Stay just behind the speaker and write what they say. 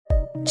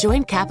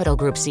Join Capital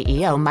Group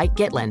CEO Mike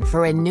Gitlin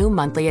for a new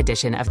monthly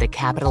edition of the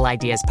Capital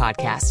Ideas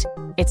Podcast.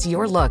 It's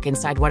your look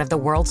inside one of the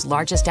world's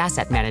largest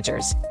asset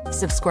managers.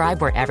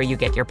 Subscribe wherever you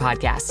get your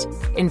podcasts.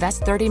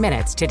 Invest 30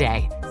 minutes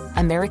today.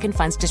 American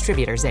Funds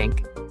Distributors,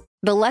 Inc.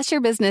 The less your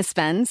business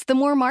spends, the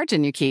more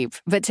margin you keep.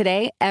 But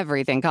today,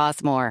 everything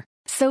costs more.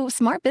 So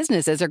smart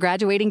businesses are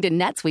graduating to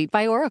NetSuite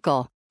by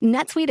Oracle.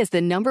 NetSuite is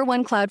the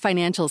 #1 cloud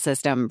financial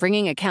system,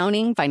 bringing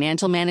accounting,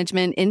 financial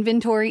management,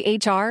 inventory,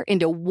 HR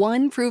into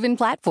one proven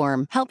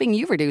platform, helping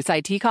you reduce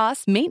IT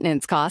costs,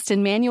 maintenance costs,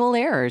 and manual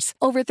errors.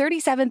 Over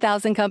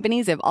 37,000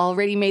 companies have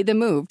already made the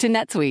move to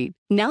NetSuite.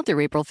 Now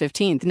through April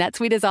 15th,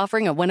 NetSuite is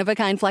offering a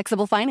one-of-a-kind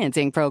flexible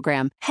financing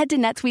program. Head to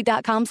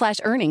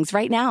netsuite.com/earnings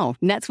right now.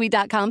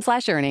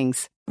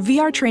 netsuite.com/earnings.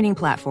 VR training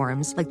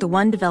platforms, like the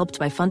one developed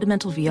by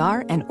Fundamental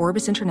VR and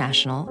Orbis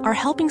International, are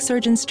helping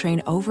surgeons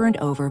train over and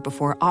over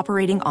before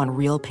operating on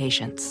real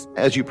patients.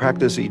 As you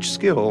practice each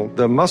skill,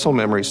 the muscle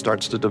memory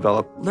starts to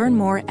develop. Learn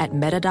more at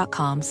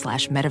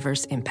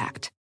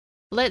meta.com/metaverseimpact.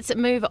 Let's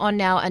move on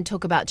now and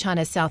talk about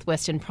China's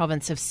southwestern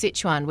province of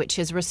Sichuan, which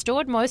has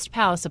restored most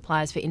power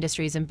supplies for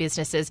industries and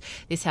businesses.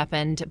 This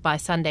happened by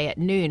Sunday at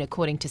noon,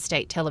 according to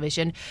state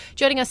television.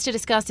 Joining us to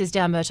discuss is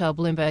Dan Murtaugh,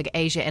 Bloomberg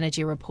Asia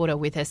energy reporter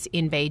with us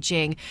in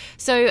Beijing.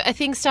 So are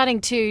things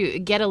starting to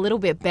get a little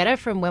bit better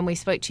from when we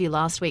spoke to you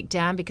last week,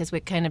 Dan, because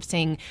we're kind of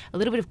seeing a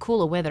little bit of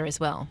cooler weather as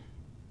well?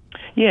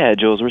 Yeah,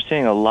 Jules, we're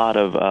seeing a lot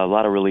of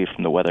relief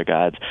from the weather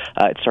gods.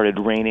 It started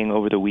raining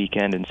over the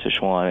weekend in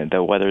Sichuan.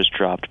 The weather's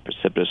dropped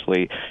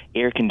precipitously.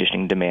 Air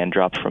conditioning demand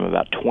dropped from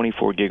about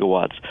 24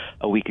 gigawatts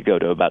a week ago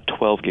to about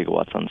 12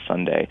 gigawatts on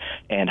Sunday.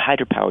 And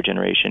hydropower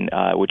generation,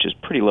 which is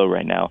pretty low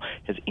right now,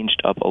 has inched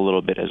up a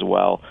little bit as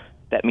well.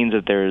 That means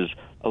that there's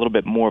a little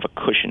bit more of a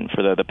cushion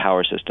for the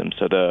power system.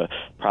 So the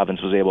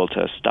province was able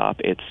to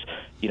stop its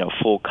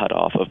full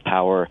cutoff of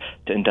power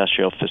to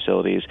industrial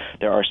facilities.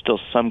 There are still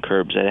some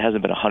curbs. It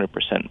hasn't been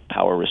 100%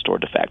 power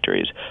restored to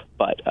factories,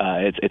 but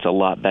it's a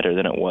lot better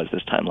than it was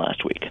this time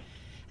last week.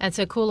 And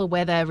so cooler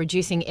weather,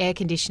 reducing air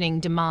conditioning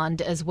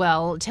demand as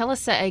well. Tell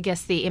us, I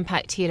guess, the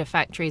impact here to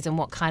factories and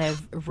what kind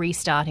of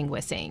restarting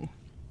we're seeing.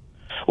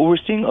 Well, we're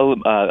seeing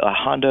a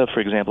Honda, for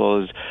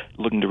example, is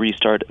looking to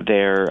restart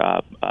their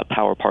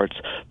power parts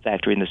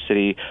factory in the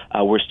city.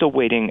 We're still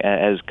waiting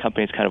as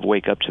companies kind of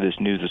wake up to this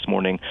news this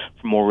morning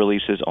for more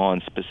releases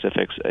on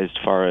specifics as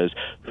far as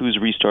who's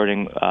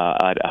restarting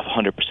at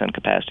 100%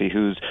 capacity,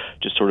 who's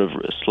just sort of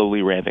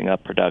slowly ramping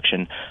up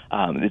production.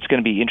 It's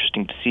going to be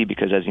interesting to see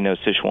because, as you know,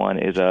 Sichuan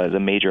is a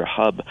major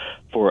hub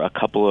for a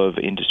couple of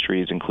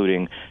industries,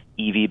 including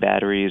EV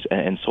batteries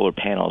and solar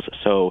panels.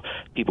 So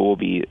people will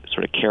be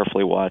sort of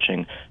carefully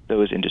watching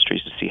those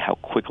industries to see how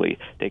quickly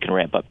they can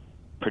ramp up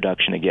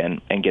production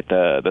again and get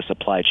the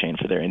supply chain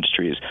for their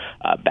industries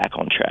back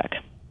on track.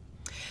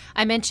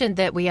 I mentioned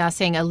that we are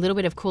seeing a little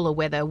bit of cooler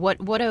weather.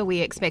 What are we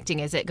expecting?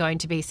 Is it going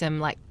to be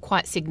some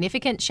quite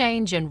significant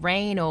change in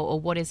rain or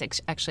what is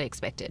actually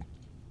expected?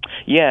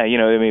 Yeah, you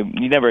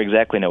never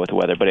exactly know with the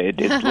weather, but it's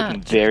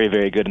looking very,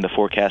 very good in the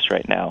forecast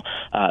right now.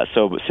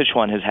 So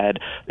Sichuan has had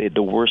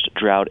the worst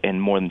drought in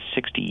more than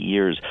 60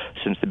 years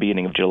since the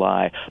beginning of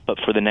July. But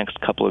for the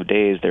next couple of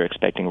days, they're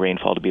expecting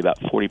rainfall to be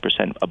about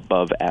 40%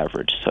 above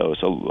average. So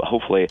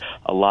hopefully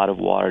a lot of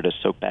water to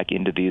soak back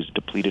into these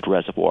depleted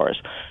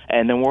reservoirs.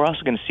 And then we're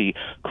also going to see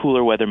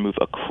cooler weather move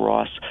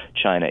across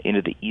China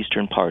into the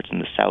eastern parts and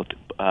the south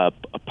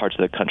parts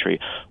of the country,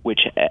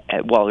 which,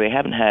 while they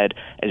haven't had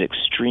as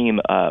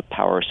extreme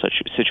power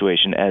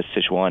situation as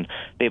Sichuan,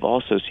 they've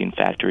also seen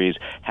factories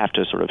have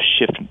to sort of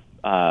shift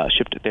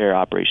their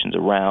operations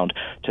around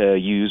to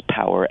use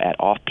power at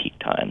off-peak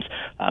times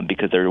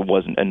because there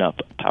wasn't enough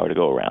power to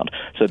go around.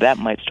 So that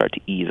might start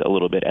to ease a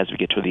little bit as we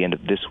get to the end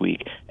of this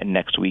week and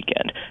next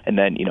weekend. And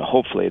then,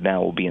 hopefully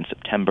now we'll be in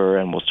September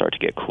and we'll start to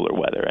get cooler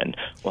weather and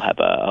we'll have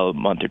a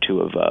month or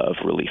two of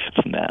relief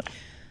from that.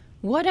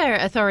 What are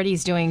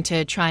authorities doing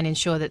to try and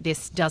ensure that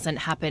this doesn't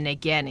happen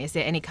again? Is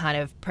there any kind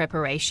of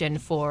preparation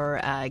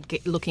for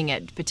looking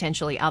at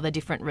potentially other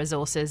different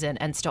resources and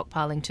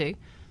stockpiling too?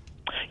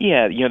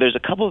 Yeah, there's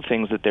a couple of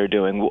things that they're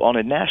doing. On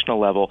a national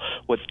level,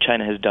 what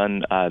China has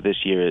done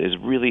this year is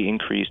really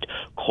increased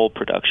coal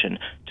production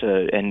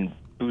and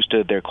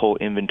boosted their coal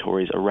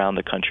inventories around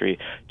the country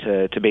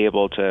to be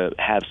able to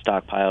have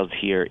stockpiles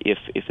here if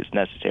it's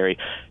necessary.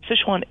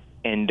 Sichuan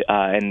and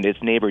its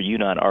neighbor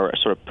Yunnan are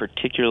sort of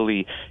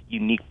particularly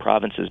unique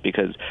provinces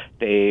because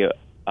they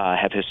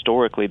have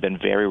historically been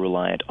very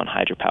reliant on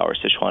hydropower.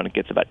 Sichuan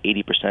gets about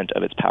 80%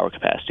 of its power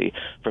capacity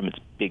from its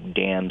big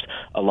dams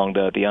along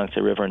the Yangtze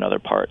River and other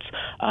parts.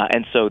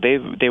 And so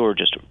they were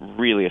just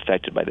really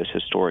affected by this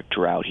historic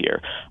drought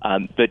here.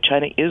 But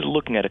China is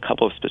looking at a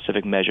couple of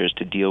specific measures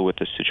to deal with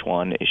the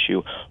Sichuan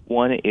issue.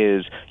 One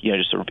is,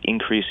 just sort of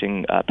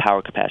increasing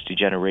power capacity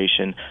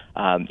generation.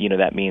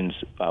 That means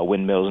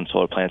windmills and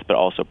solar plants, but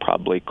also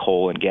probably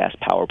coal and gas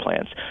power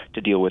plants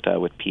to deal with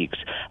peaks.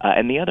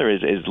 And the other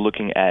is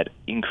looking at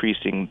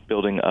increasing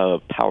building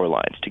of power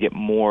lines to get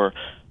more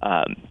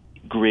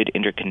grid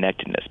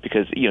interconnectedness,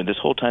 because this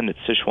whole time that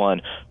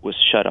Sichuan was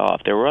shut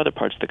off, there were other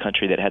parts of the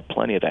country that had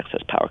plenty of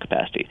excess power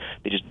capacity.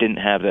 They just didn't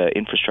have the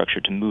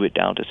infrastructure to move it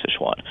down to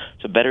Sichuan.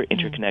 So better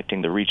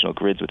interconnecting the regional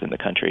grids within the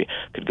country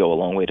could go a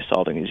long way to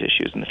solving these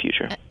issues in the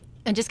future.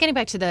 And just getting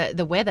back to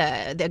the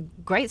weather, the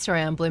great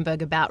story on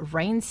Bloomberg about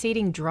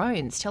rain-seeding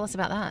drones. Tell us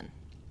about that.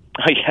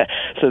 Oh, yeah.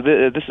 So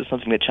this is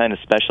something that China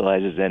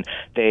specializes in.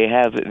 They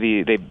have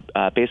they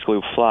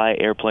basically fly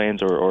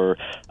airplanes or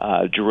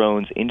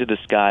drones into the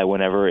sky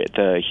whenever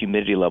the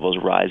humidity levels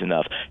rise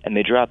enough, and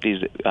they drop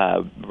these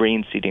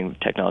rain seeding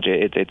technology.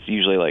 It's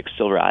usually like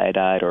silver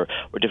iodide or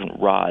different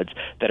rods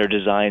that are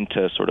designed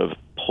to sort of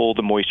pull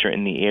the moisture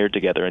in the air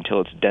together until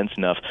it's dense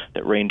enough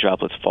that rain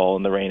droplets fall,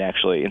 and the rain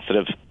actually, instead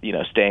of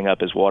staying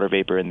up as water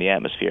vapor in the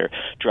atmosphere,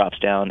 drops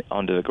down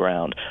onto the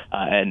ground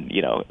and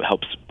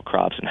helps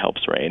crops and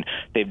helps rain.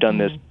 They've done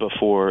this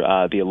before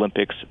the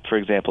Olympics, for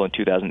example, in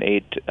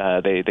 2008.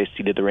 They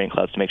seeded the rain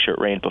clouds to make sure it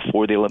rained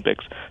before the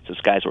Olympics, so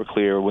skies were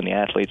clear when the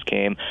athletes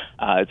came.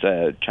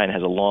 China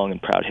has a long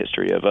and proud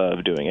history of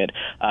doing it.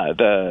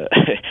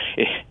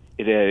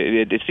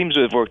 It seems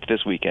to have worked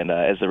this weekend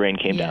as the rain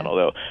came down,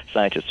 although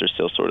scientists are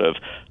still sort of,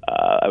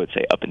 I would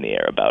say, up in the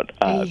air about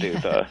how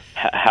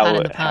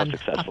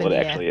successful it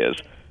actually is.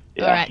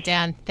 Yeah. All right,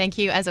 Dan. Thank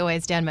you, as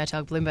always. Dan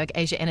Murtaugh, Bloomberg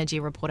Asia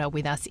Energy reporter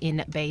with us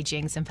in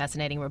Beijing. Some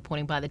fascinating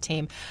reporting by the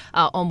team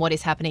on what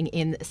is happening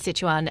in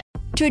Sichuan.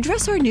 To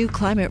address our new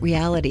climate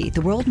reality,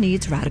 the world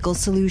needs radical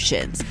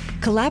solutions.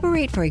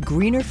 Collaborate for a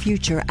greener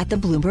future at the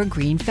Bloomberg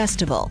Green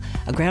Festival,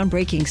 a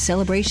groundbreaking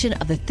celebration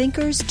of the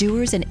thinkers,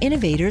 doers, and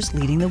innovators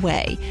leading the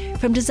way.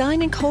 From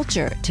design and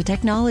culture to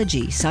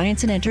technology,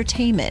 science, and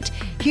entertainment,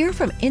 hear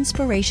from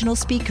inspirational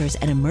speakers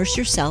and immerse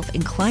yourself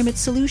in climate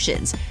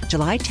solutions.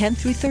 July 10th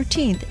through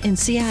 13th in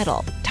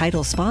Seattle.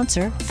 Title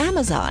sponsor,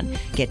 Amazon.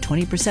 Get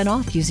 20%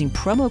 off using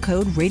promo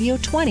code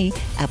RADIO20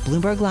 at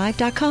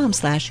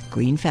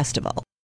BloombergLive.com/Green Festival.